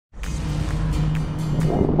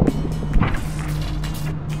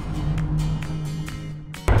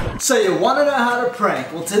So you want to know how to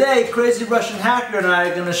prank? Well, today Crazy Russian Hacker and I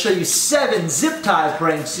are going to show you 7 zip tie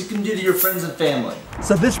pranks you can do to your friends and family.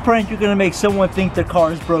 So this prank, you're going to make someone think their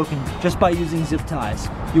car is broken just by using zip ties.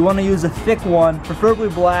 You want to use a thick one, preferably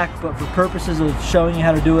black, but for purposes of showing you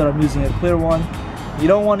how to do it, I'm using a clear one. You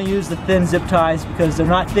don't want to use the thin zip ties because they're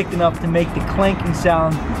not thick enough to make the clanking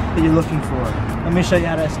sound that you're looking for. Let me show you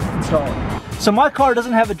how to install it. So my car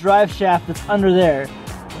doesn't have a drive shaft that's under there.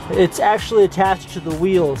 It's actually attached to the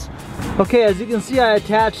wheels. Okay, as you can see, I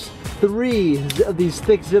attached 3 of these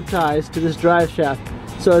thick zip ties to this drive shaft.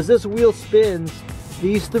 So as this wheel spins,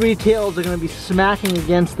 these 3 tails are going to be smacking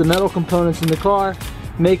against the metal components in the car,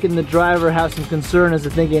 making the driver have some concern as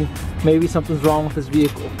they're thinking maybe something's wrong with his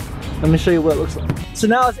vehicle. Let me show you what it looks like. So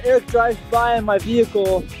now as Eric drives by in my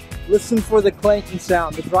vehicle, listen for the clanking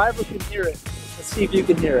sound. The driver can hear it. Let's see if you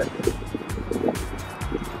can hear it.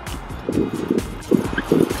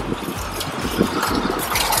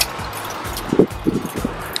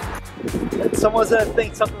 Someone's gonna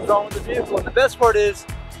think something's wrong with the vehicle, and the best part is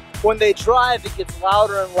when they drive it gets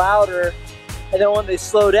louder and louder, and then when they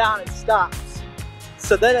slow down it stops.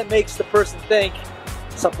 So then it makes the person think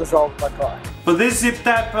something's wrong with my car. For this zip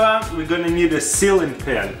tie prank we're gonna need a sealing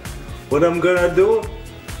pen. What I'm gonna do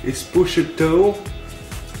is push it through,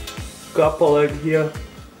 couple like here,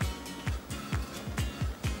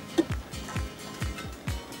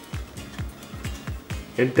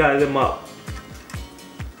 and tie them up.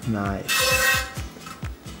 Nice.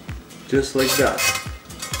 Just like that.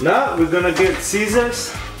 Now we're gonna get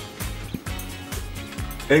scissors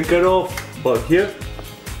and cut off about here.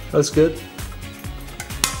 That's good.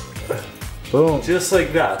 Boom. Just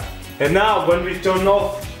like that. And now when we turn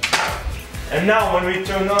off, and now when we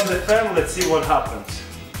turn on the fan, let's see what happens.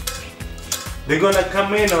 They're gonna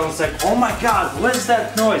come in and it's like, oh my god, what's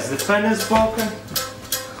that noise? The fan is broken?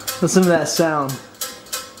 Listen to that sound.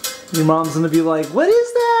 Your mom's gonna be like, what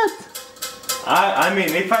is that? I mean,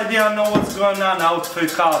 if I didn't know what's going on, I would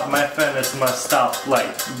freak out. My fan is messed up,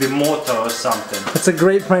 like the motor or something. It's a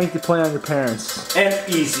great prank to play on your parents. And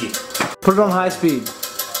easy. Put it on high speed.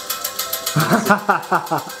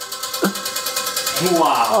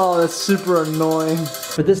 Wow. Oh, that's super annoying.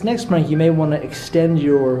 For this next prank, you may want to extend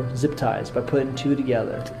your zip ties by putting 2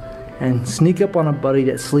 together. And sneak up on a buddy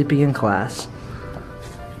that's sleeping in class.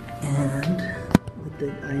 And what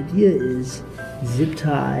the idea is, zip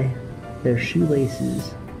tie their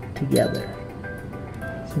shoelaces together.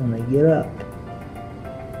 So when they get up,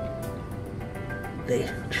 they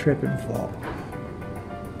trip and fall.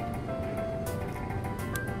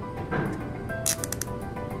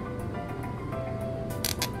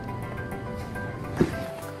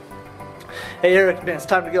 Hey Eric, man, it's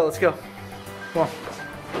time to go. Let's go. Come on.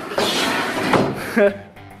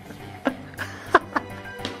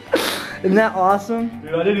 Isn't that awesome?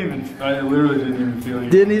 Dude, I literally didn't even feel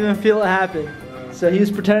it. Didn't even feel it happen. So he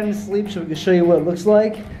was pretending to sleep so we could show you what it looks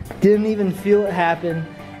like. Didn't even feel it happen.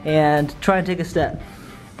 And try and take a step.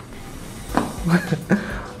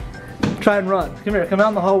 Try and run. Come here, come out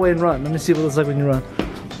in the hallway and run. Let me see what it looks like when you run.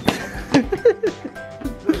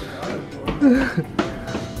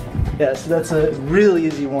 Yeah, so that's a really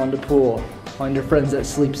easy one to pull on your friends that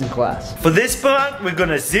sleeps in class. For this prank, we're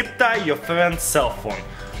gonna zip tie your friend's cell phone.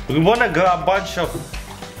 We wanna grab a bunch of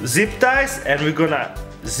zip ties and we're gonna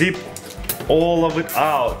zip all of it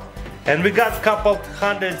out. And we got a couple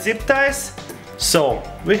 100 zip ties, so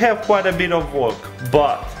we have quite a bit of work,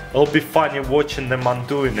 but it'll be funny watching them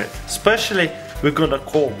undoing it. Especially, we're gonna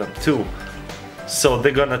call them too, so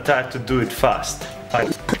they're gonna try to do it fast.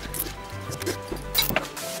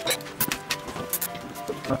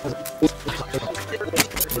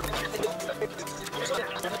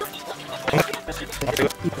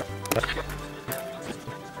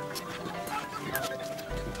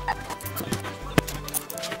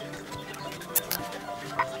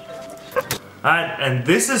 Alright, and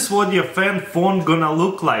this is what your friend phone gonna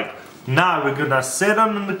look like. Now we're gonna set it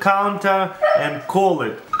on the counter and call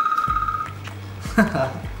it.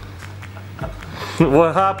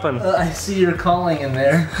 What happened? I see you're calling in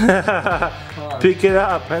there. Pick it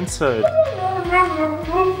up, answer it.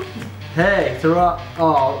 Hey,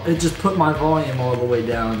 oh, it just put my volume all the way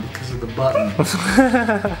down because of the button.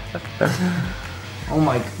 Oh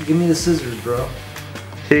my, give me the scissors, bro.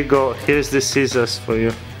 Here you go, here's the scissors for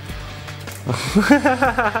you.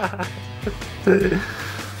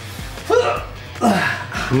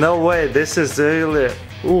 No way, this is really...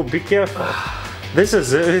 Ooh, be careful. This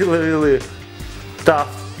is really tough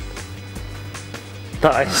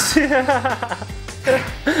ties.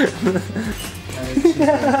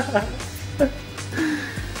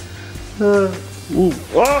 Ooh.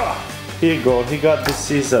 Ah! Here you go, he got the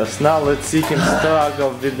scissors. Now let's see him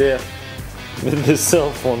struggle with the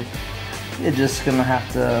cell phone. You're just gonna have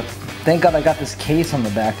to. Thank God I got this case on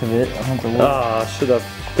the back of it. I don't have to look. I should have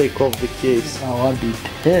taken off the case. Oh, I'd be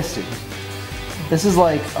pissed. This is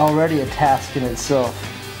like already a task in itself.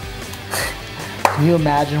 Can you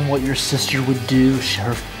imagine what your sister would do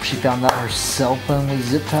if she found out her cell phone was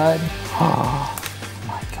zip tied? Oh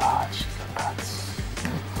my God, she'd go nuts.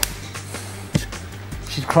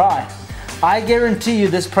 She'd cry. I guarantee you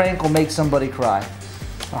this prank will make somebody cry.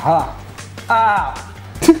 Aha. Ah!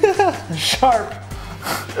 Sharp.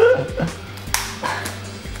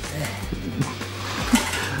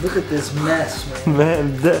 Look at this mess, man.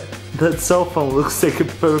 Man, that cell phone looks like a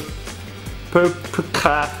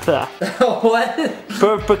perpicata. What?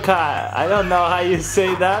 Perpicata. I don't know how you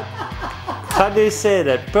say that. How do you say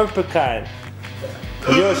that? Perpicata.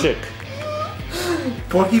 Yoshik.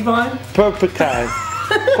 Porcupine? Perpicata.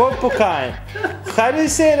 Porcupine. How do you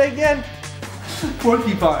say it again?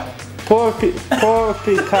 Porcupine. Porcupine.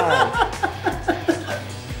 Porcupine.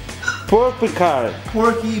 Porcupine.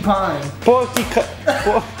 Porcupine.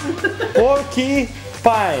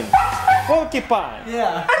 Porcupine.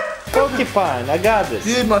 Yeah. Porcupine. I got this.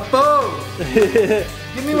 Dude, my phone.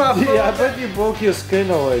 Give me my phone. Yeah, I bet you broke your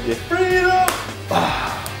screen already. Freedom.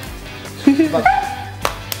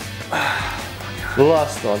 The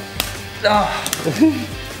last one.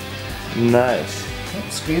 Nice.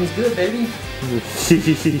 Screen's good, baby.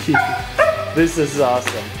 This is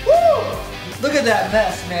awesome. Woo! Look at that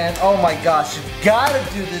mess, man. Oh my gosh, you gotta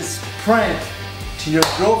do this prank to your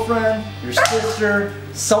girlfriend, your sister,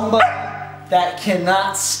 somebody that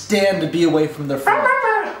cannot stand to be away from their phone.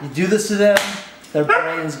 You do this to them, their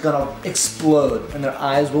brain's gonna explode and their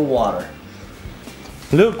eyes will water.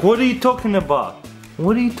 Look, what are you talking about?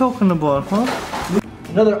 What are you talking about, huh?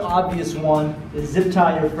 Another obvious one is zip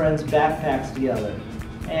tie your friends' backpacks together.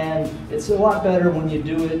 And it's a lot better when you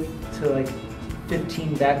do it to like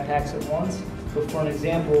 15 backpacks at once. So for an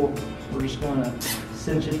example, we're just going to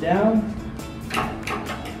cinch it down,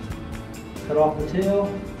 cut off the tail.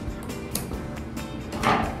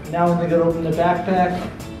 Now when they go to open the backpack,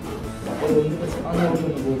 it's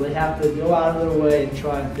unopenable. They have to go out of their way and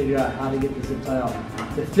try and figure out how to get the zip tie off.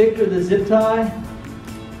 The thicker the zip tie,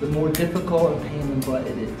 the more difficult and pain in the butt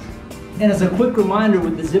it is. And as a quick reminder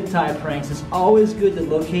with the zip tie pranks, it's always good to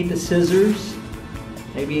locate the scissors,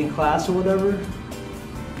 maybe in class or whatever,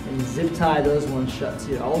 and zip tie those ones shut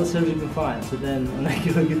too. All the scissors you can find, so then when they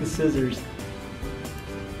go get the scissors,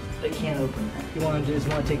 they can't open it. What you want to do is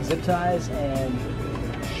you want to take zip ties and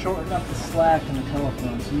shorten up the slack in the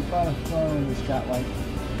telephone. So you find a phone that's got like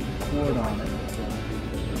a cord on it.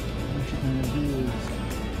 What you're going to do is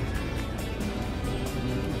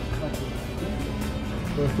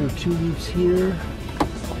go through 2 loops here,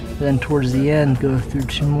 then towards the end go through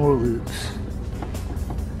 2 more loops.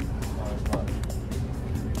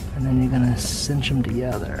 And then you're gonna cinch them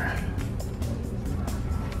together.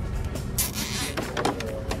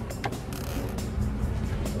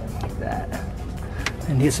 Like that.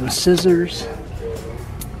 And get some scissors.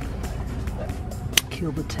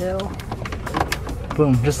 Kill the tail.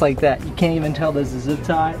 Boom, just like that. You can't even tell there's a zip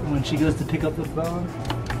tie. When she goes to pick up the phone,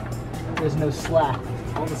 there's no slack.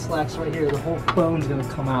 All the slack's right here. The whole phone's gonna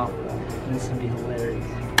come out. And it's gonna be hilarious.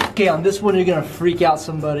 Okay, on this one, you're gonna freak out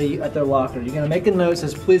somebody at their locker. You're gonna make a note that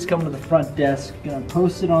says, please come to the front desk. You're gonna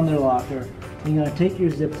post it on their locker. You're gonna take your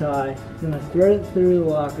zip tie. You're gonna thread it through the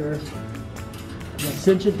locker. You're gonna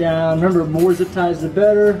cinch it down. Remember, more zip ties the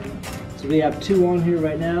better. So we have 2 on here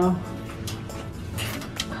right now.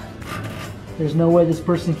 There's no way this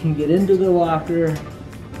person can get into their locker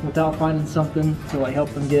without finding something to like help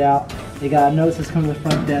them get out. They got a notice that's coming to the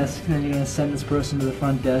front desk, and then you're gonna send this person to the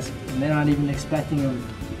front desk, and they're not even expecting him.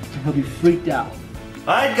 He'll be freaked out.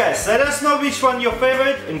 Alright guys, let us know which one your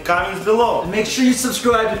favorite in comments below. And make sure you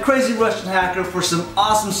subscribe to Crazy Russian Hacker for some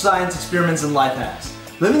awesome science experiments and life hacks.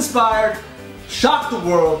 Live inspired, shock the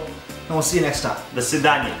world, and we'll see you next time. До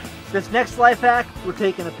свидания. This next life hack, we're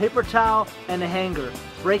taking a paper towel and a hanger.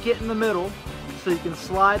 Break it in the middle so you can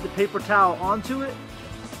slide the paper towel onto it.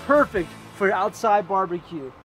 Perfect for your outside barbecue.